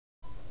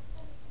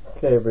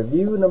Okay,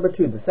 review number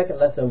 2. The second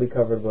lesson we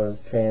covered was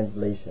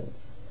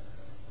translations,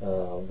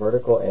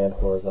 vertical and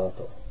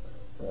horizontal.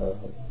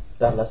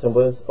 That lesson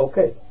was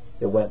okay.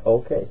 It went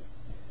okay.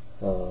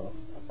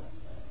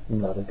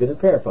 Not as good as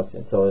parent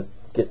function, so it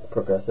gets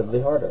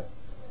progressively harder,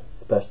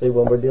 especially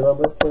when we're dealing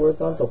with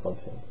horizontal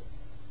functions.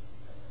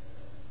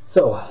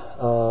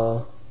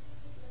 So,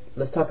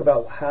 let's talk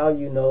about how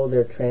you know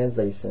they're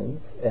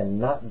translations and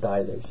not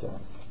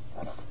dilations.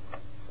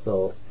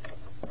 So,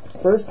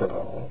 first of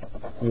all,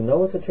 you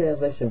know it's a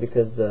translation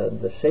because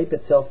the shape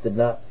itself did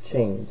not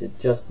change. It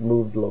just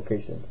moved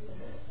locations.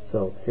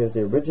 So here's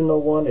the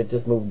original one. It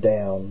just moved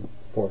down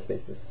 4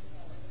 spaces.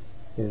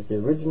 Here's the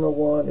original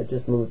one. It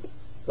just moved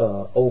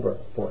over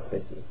 4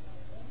 spaces.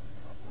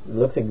 It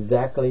looks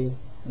exactly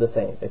the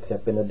same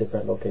except in a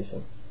different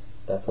location.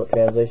 That's what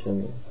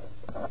translation means.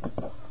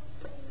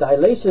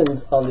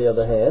 Dilations, on the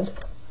other hand,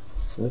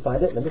 let me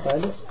find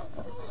it.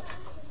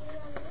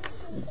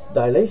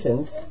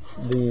 Dilations,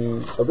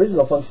 the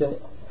original function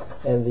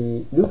and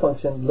the new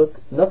function look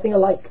nothing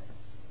alike.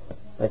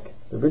 Like,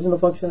 the original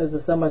function is a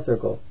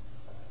semicircle.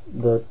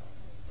 The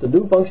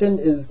new function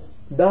is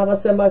not a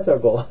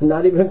semicircle,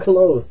 not even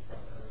close.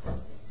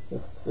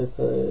 It's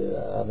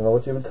a, I don't know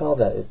what you would call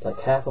that. It's like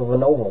half of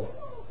an oval.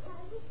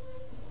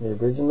 The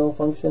original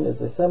function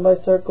is a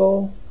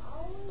semicircle.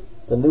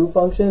 The new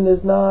function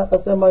is not a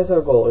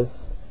semicircle.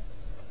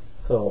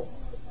 So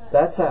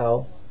that's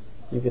how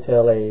you could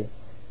tell a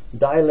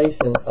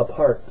dilation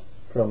apart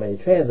from a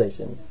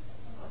translation.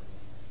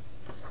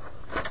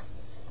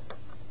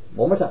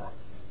 One more time.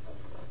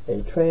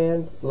 A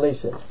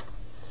translation.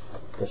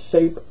 The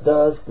shape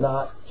does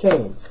not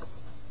change,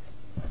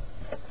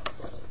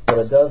 but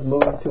it does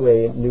move to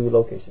a new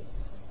location.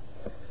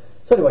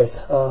 So anyways,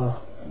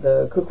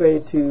 the quick way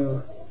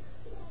to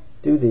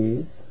do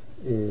these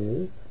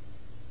is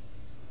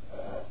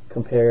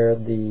compare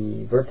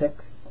the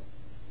vertex.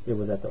 It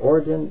was at the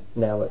origin,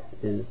 now it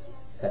is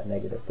at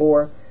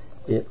 -4.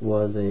 It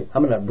was a,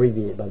 I'm going to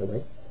abbreviate, by the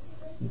way,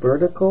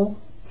 vertical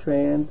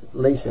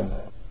translation.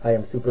 I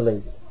am super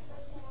lazy.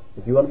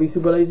 If you want to be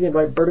super lazy and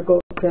write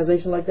vertical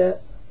translation like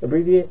that,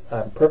 abbreviate,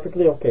 I'm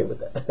perfectly okay with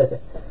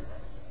that.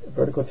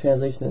 Vertical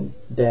translation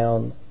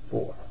down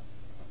 4.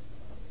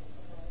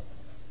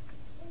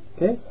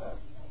 Okay?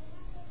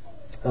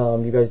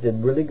 You guys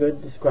did really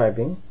good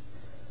describing.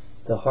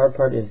 The hard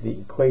part is the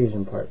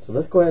equation part. So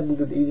let's go ahead and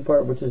do the easy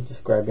part, which is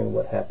describing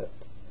what happened.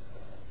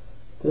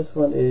 This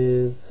one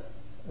is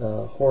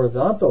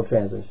horizontal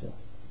translation.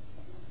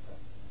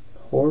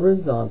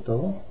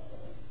 Horizontal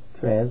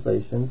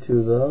translation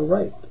to the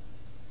right.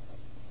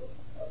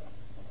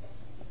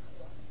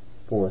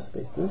 4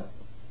 spaces.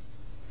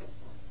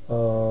 I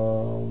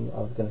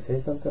was going to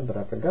say something, but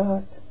I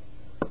forgot.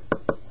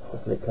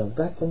 Hopefully it comes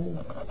back to me.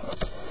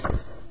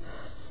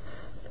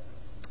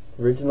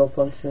 Original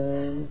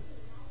function.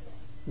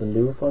 The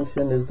new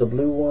function is the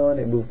blue one.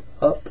 It moved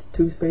up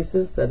 2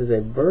 spaces. That is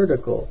a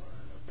vertical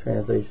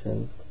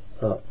translation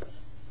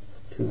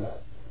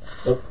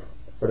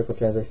vertical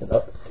translation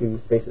up 2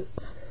 spaces.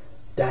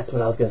 That's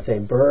what I was going to say.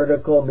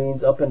 Vertical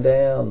means up and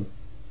down.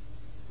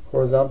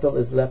 Horizontal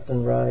is left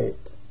and right.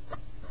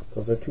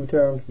 Those are 2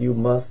 terms you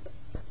must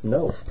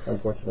know,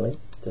 unfortunately.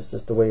 That's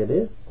just the way it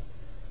is.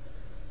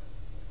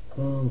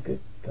 Good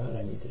God,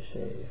 I need to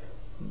shave.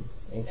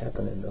 Ain't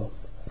happening though.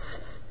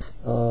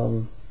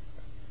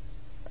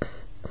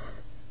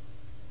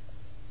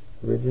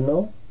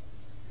 Original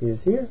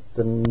is here.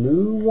 The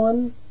new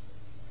one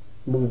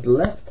moved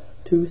left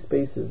 2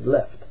 spaces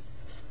left.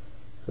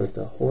 So it's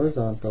a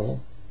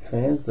horizontal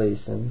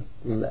translation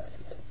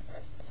left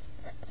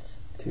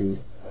 2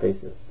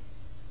 spaces.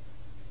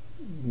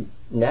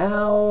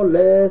 Now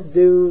let's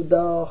do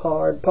the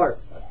hard part.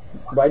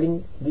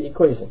 Writing the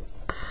equation.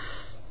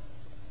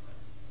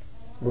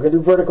 We're going to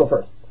do vertical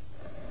first.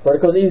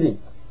 Vertical is easy.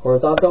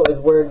 Horizontal is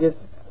where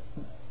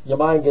your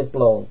mind gets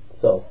blown.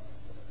 So,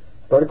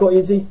 vertical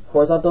easy,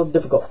 horizontal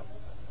difficult.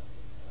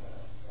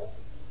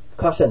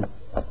 Caution.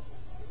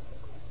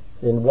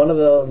 In one of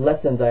the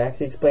lessons I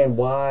actually explained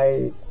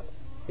why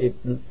it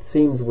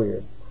seems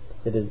weird.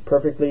 It is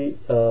perfectly,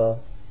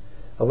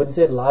 I wouldn't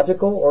say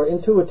logical or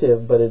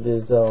intuitive, but it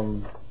is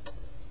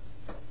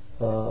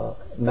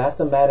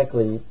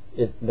mathematically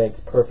it makes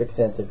perfect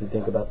sense if you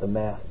think about the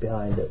math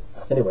behind it.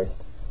 Anyways,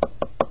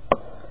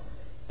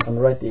 I'm going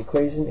to write the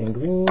equation in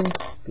green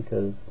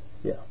because,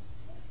 yeah.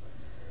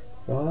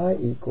 Y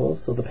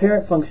equals, so the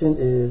parent function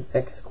is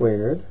x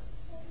squared.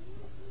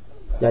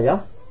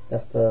 Yeah,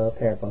 that's the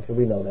parent function,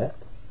 we know that.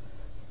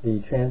 The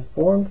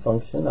transformed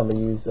function, I'm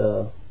going to use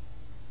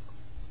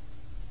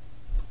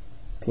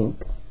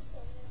pink.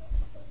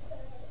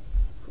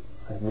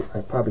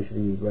 I probably should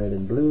have used red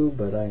and blue,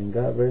 but I ain't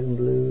got red and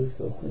blue,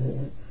 so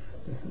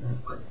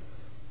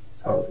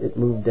so it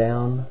moved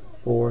down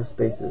 4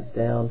 spaces,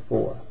 down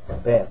 4.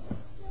 Bam.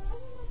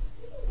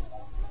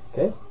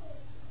 Okay.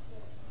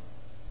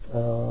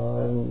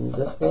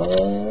 This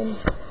one,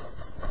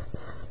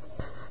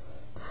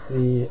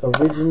 the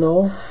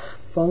original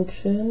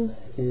function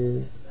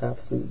is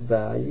absolute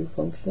value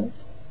function.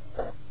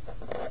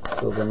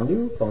 So the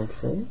new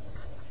function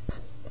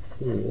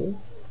is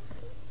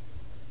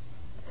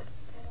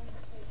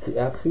the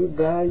absolute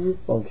value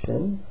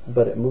function,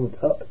 but it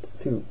moved up,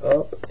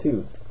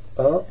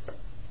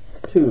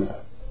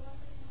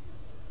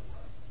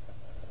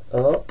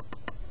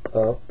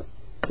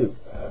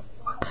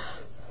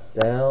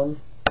 down,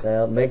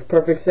 down. Makes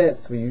perfect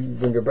sense.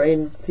 When your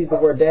brain sees the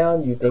word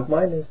down, you think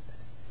minus.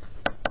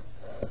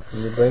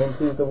 When your brain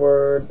sees the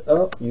word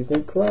up, you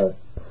think plus.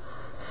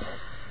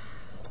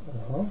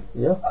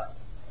 Yeah.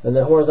 And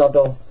then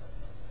horizontal.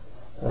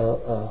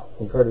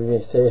 You've heard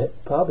me say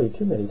it probably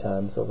too many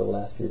times over the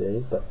last few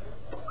days, but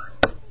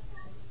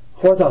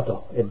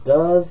horizontal. It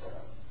does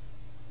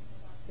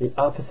the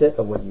opposite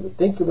of what you would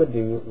think it would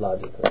do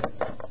logically.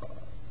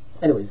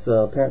 Anyways,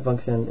 parent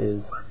function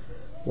is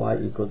y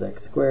equals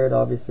x squared,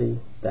 obviously,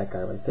 that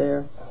guy right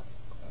there.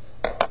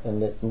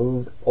 And it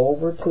moved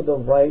over to the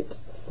right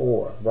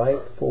 4.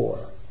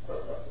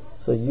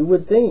 So you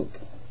would think,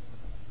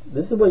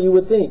 this is what you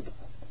would think,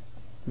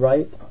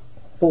 right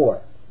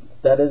 4.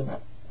 That is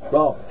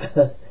wrong.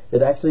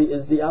 It actually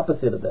is the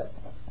opposite of that.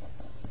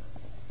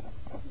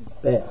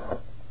 Bam.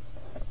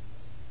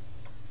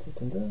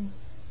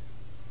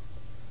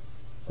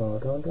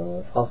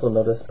 Also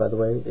notice, by the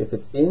way, if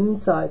it's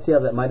inside, see how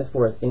that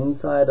 -4 is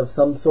inside of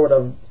some sort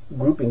of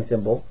grouping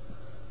symbol,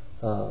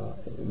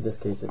 in this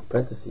case it's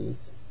parentheses,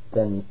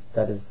 then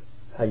that is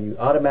how you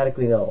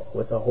automatically know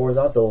it's a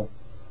horizontal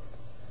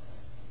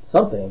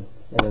something,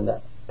 and then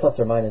that plus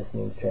or minus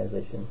means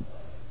translation.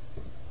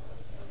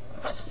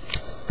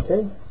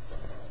 Okay.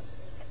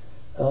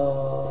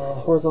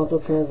 Horizontal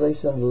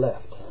translation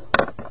left.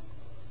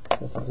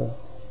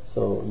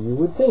 So you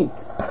would think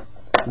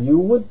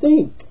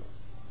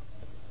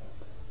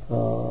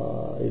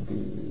it'd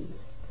be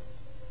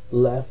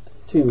left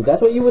 2.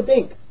 That's what you would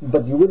think,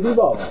 but you would be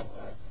wrong.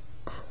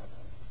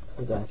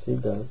 It actually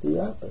does the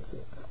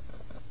opposite.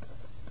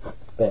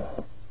 Bam.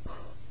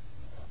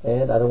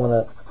 And I don't want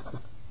to,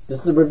 this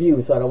is a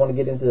review, so I don't want to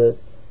get into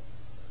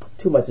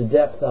too much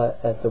depth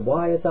as to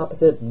why it's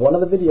opposite. One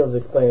of the videos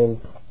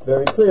explains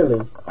very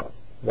clearly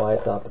why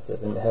it's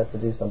opposite, and it has to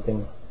do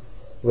something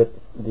with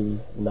the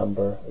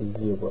number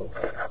 0.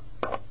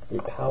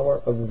 The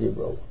power of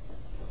 0.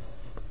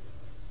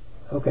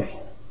 Okay.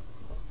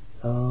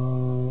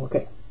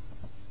 Okay.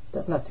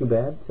 That's not too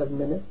bad. 7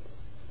 minutes.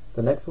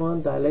 The next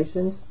one,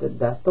 dilations.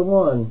 That's the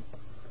one.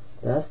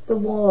 That's the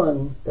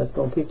one that's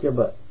going to kick your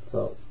butt.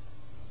 So,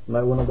 you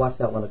might want to watch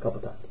that one a couple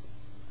times.